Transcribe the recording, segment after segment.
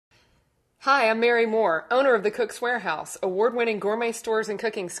Hi, I'm Mary Moore, owner of the Cook's Warehouse, award-winning gourmet stores and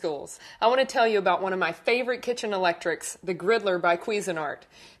cooking schools. I want to tell you about one of my favorite kitchen electrics, the Griddler by Cuisinart.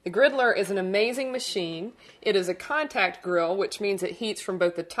 The Griddler is an amazing machine. It is a contact grill, which means it heats from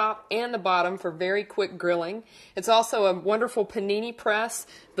both the top and the bottom for very quick grilling. It's also a wonderful panini press.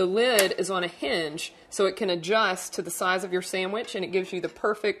 The lid is on a hinge, so it can adjust to the size of your sandwich, and it gives you the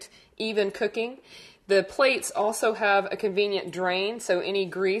perfect, even cooking. The plates also have a convenient drain, so any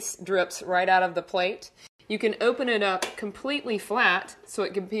grease drips right out of the plate. You can open it up completely flat, so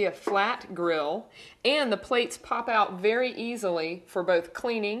it can be a flat grill, and the plates pop out very easily for both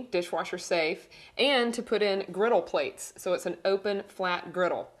cleaning, dishwasher safe, and to put in griddle plates, so it's an open, flat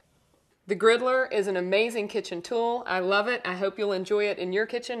griddle. The Griddler is an amazing kitchen tool. I love it. I hope you'll enjoy it in your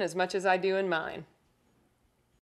kitchen as much as I do in mine.